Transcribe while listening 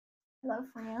Hello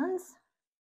friends,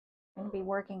 I'm going to be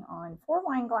working on 4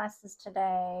 wine glasses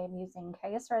today. I'm using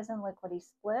KSRESIN liquidy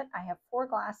split. I have 4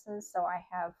 glasses, so I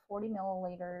have 40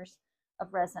 milliliters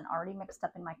of resin already mixed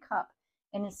up in my cup.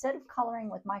 And instead of coloring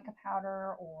with mica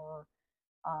powder or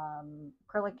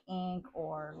acrylic ink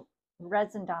or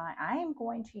resin dye, I am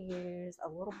going to use a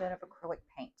little bit of acrylic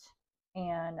paint.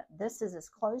 And this is as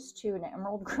close to an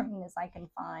emerald green as I can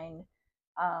find.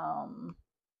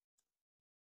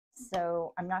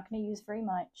 So I'm not going to use very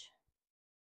much.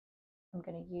 I'm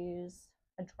going to use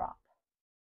a drop.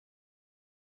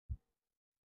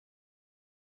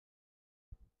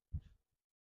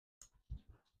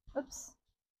 Oops.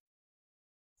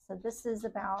 So this is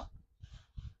about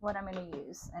what I'm going to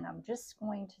use, and I'm just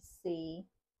going to see.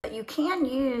 You can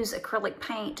use acrylic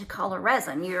paint to color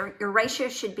resin. Your ratio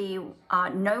should be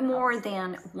no more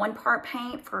than 1 part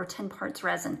paint for 10 parts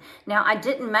resin. Now, I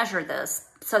didn't measure this,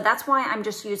 so that's why I'm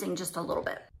just using just a little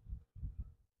bit.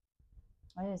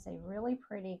 It is a really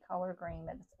pretty color green,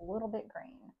 but it's a little bit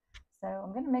green. So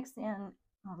I'm going to mix in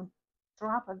a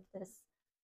drop of this.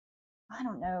 I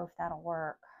don't know if that'll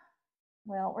work.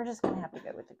 Well, we're just going to have to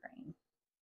go with the green.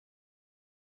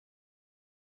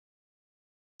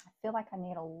 I feel like I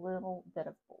need a little bit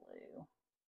of blue.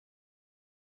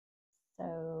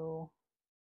 So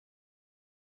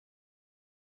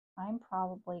I'm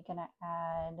probably going to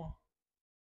add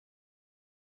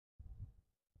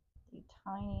the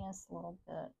tiniest little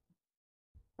bit.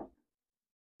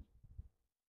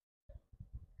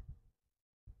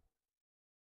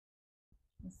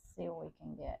 Let's see what we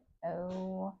can get.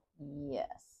 Oh,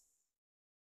 yes.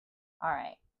 All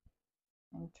right.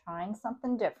 I'm trying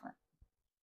something different.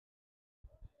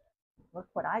 Look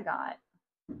what I got.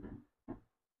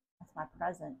 That's my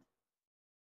present.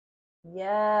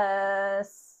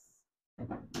 Yes.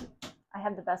 I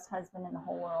have the best husband in the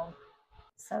whole world.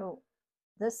 So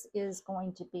this is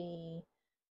going to be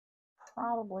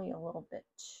probably a little bit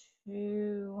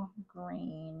too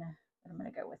green, but I'm going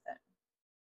to go with it.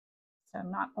 So I'm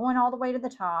not going all the way to the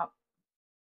top.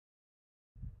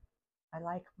 I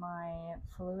like my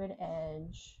fluid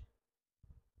edge.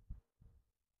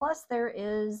 Plus there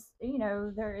is,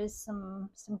 there is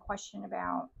some question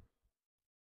about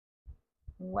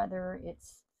whether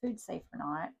it's food safe or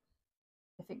not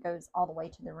if it goes all the way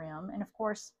to the rim. And of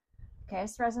course,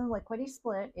 KSRESIN liquidy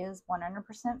split is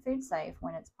 100% food safe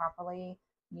when it's properly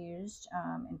used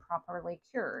and properly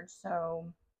cured.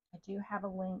 So I do have a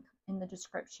link in the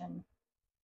description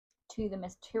to the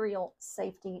material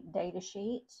safety data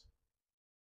sheet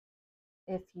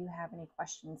if you have any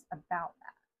questions about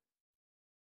that.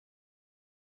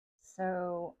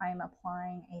 So I'm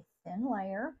applying a thin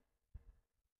layer.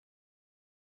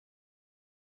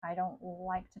 I don't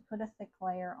like to put a thick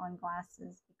layer on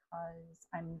glasses because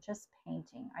I'm just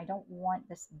painting. I don't want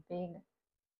this big,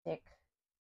 thick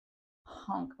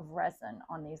hunk of resin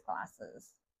on these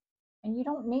glasses. And you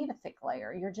don't need a thick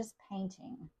layer. You're just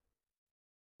painting.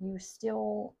 You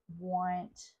still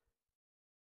want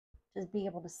to be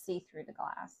able to see through the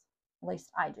glass. At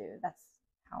least I do. That's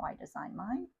how I design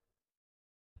mine.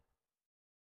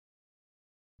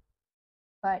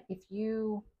 But if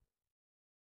you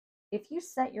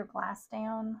set your glass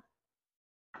down,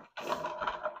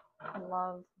 I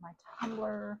love my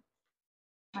tumbler,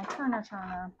 my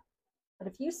Turner. But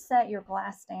if you set your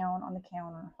glass down on the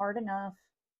counter hard enough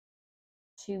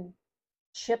to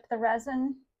chip the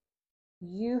resin,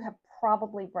 you have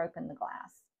probably broken the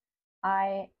glass.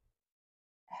 I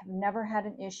have never had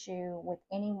an issue with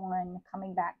anyone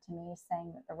coming back to me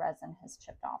saying that the resin has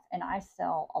chipped off. And I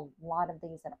sell a lot of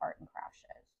these at art and craft shows.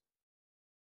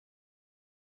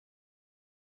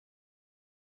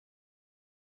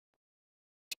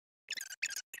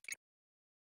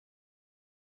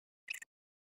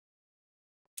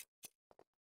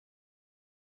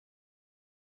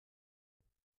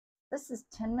 This is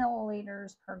 10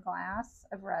 milliliters per glass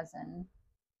of resin.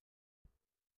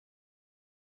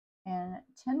 And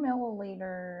 10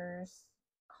 milliliters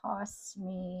costs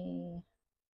me,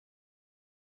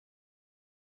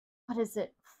 what is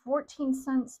it, 14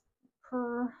 cents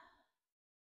per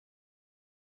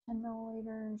 10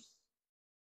 milliliters?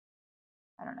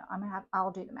 I don't know.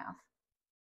 I'll do the math.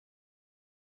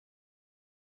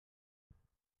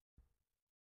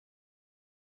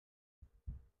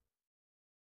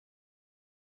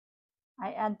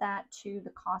 I add that to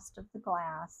the cost of the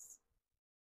glass.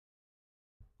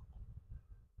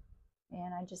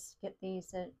 And I just get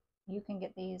these at, you can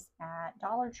get these at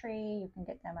Dollar Tree. You can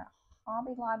get them at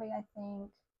Hobby Lobby, I think.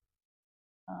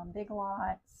 Big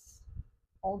Lots,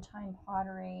 Old Time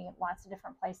Pottery, lots of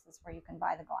different places where you can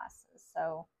buy the glasses.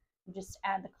 So You just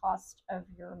add the cost of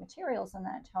your materials, and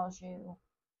that tells you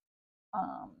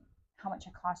how much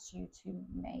it costs you to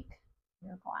make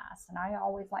your glass. And I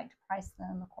always like to price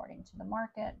them according to the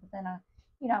market, but then I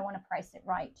want to price it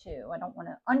right too. I don't want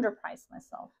to underprice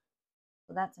myself.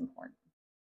 So that's important.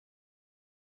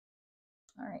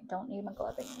 All right, don't need my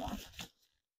glove anymore.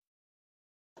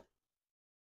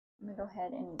 I'm gonna go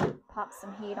ahead and pop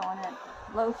some heat on it.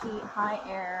 Low heat, high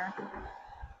air.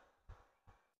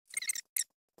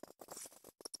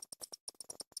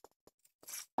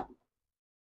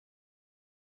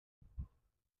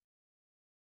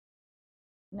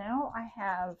 Now I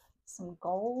have some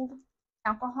gold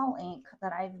alcohol ink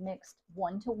that I've mixed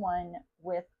 1-to-1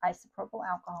 with isopropyl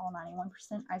alcohol,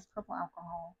 91% isopropyl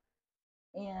alcohol.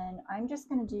 And I'm just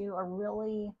going to do a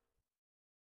really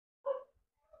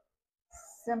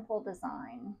simple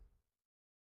design.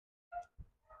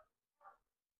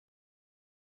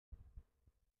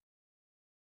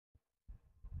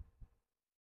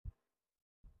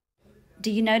 Do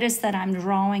you notice that I'm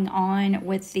drawing on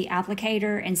with the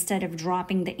applicator instead of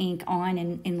dropping the ink on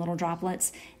in little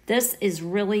droplets? This is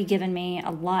really giving me a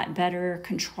lot better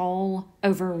control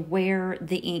over where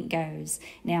the ink goes.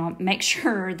 Now, make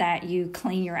sure that you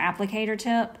clean your applicator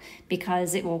tip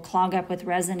because it will clog up with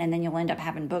resin and then you'll end up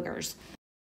having boogers.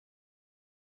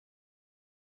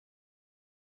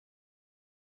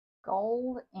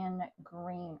 Gold and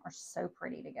green are so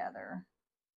pretty together.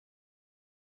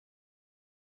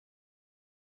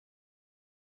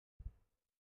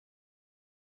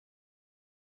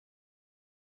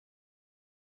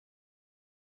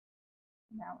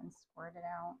 That one squirted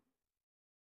out.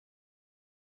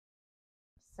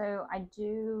 So I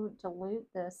do dilute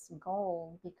this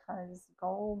gold because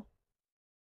gold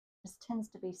just tends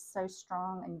to be so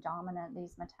strong and dominant.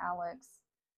 These metallics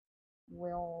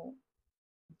will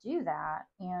do that,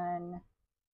 and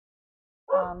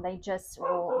they just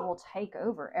will take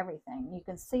over everything. You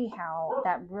can see how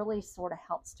that really sort of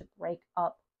helps to break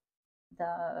up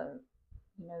the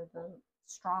the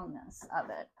strongness of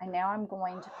it. And now I'm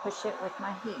going to push it with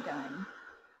my heat gun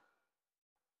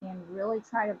and really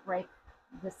try to break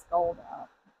this gold up.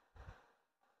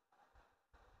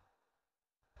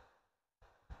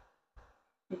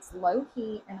 It's low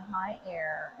heat and high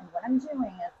air, and what I'm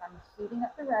doing is I'm heating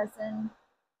up the resin,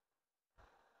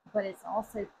 but it's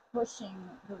also pushing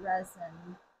the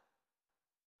resin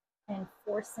and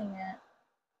forcing it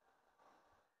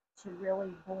to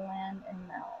really blend and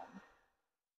meld.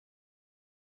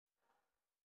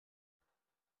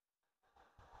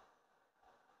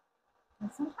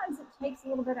 And sometimes it takes a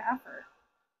little bit of effort.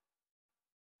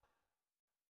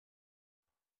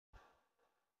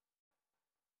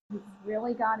 You've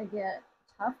really got to get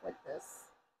tough with this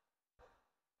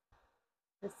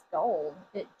gold.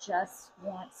 It just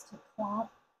wants to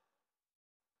clump,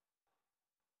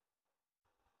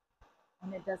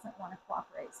 and it doesn't want to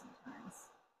cooperate sometimes.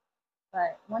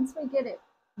 But once we get it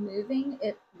moving,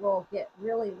 it will get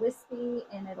really wispy,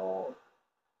 and it'll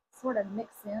sort of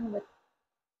mix in with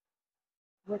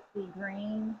the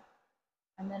green,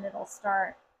 and then it'll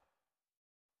start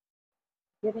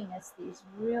giving us these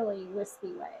really wispy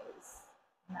waves,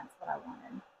 and that's what I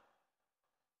wanted.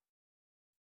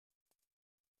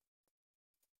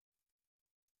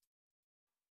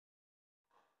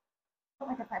 I feel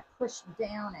like if I push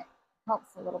down, it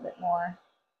helps a little bit more.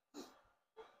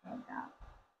 Like that.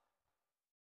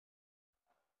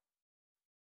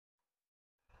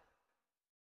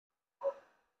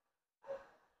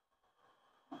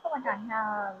 I feel like I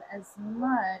have as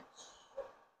much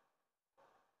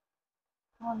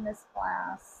on this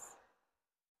glass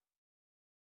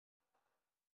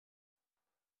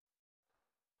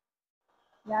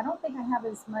Yeah, I don't think I have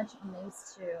as much on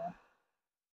these two.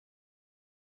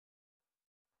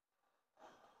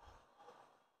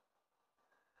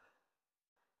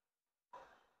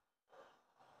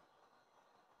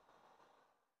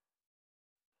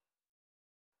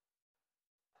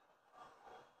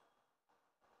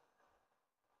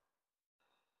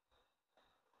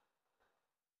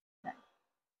 Okay.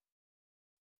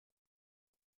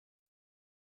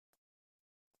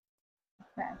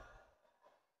 Okay.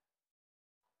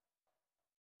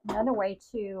 Another way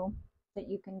too that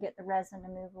you can get the resin to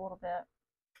move a little bit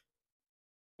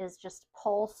is just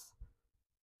pulse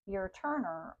your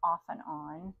turner off and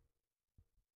on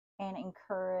and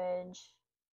encourage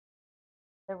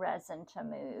the resin to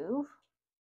move.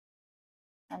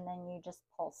 And then you just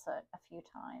pulse it a few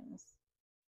times.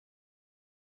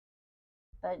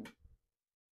 But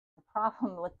the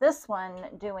problem with this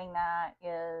one doing that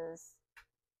is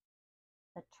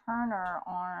the turner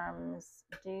arms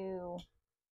do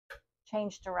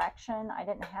change direction. I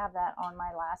didn't have that on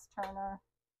my last turner.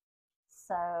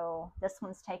 So this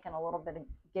one's taken a little bit of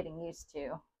getting used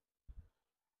to.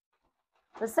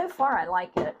 But so far, I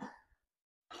like it.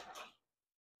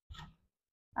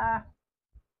 I'm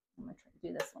going to try to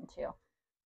do this one too.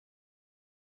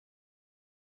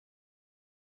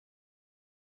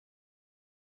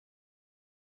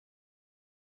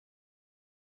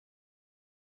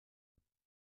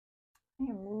 I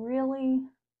am really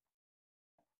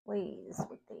pleased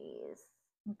with these.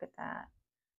 Look at that.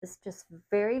 It's just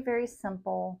very, very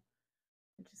simple.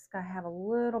 I just gotta have a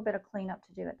little bit of cleanup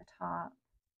to do at the top.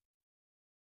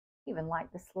 Even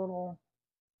like this little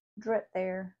drip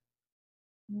there.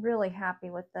 I'm really happy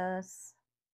with this.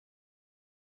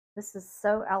 This is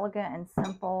so elegant and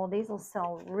simple. These will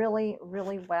sell really,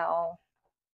 really well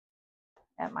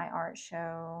at my art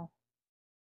show.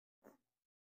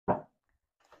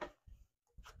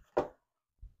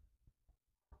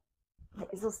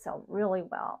 These will sell really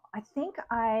well. I think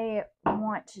I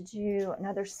want to do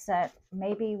another set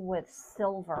maybe with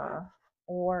silver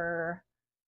or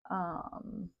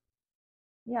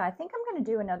yeah, I think I'm going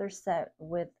to do another set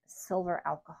with silver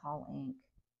alcohol ink.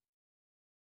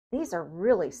 These are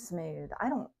really smooth. I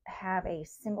don't have a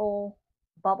single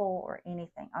bubble or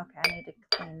anything. Okay, I need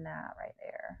to clean that right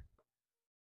there.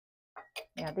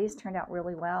 Yeah, these turned out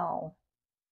really well.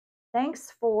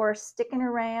 Thanks for sticking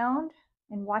around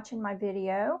and watching my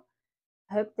video.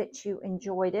 I hope that you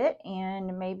enjoyed it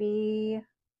and maybe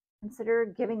consider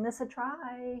giving this a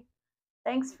try.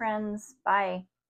 Thanks, friends. Bye.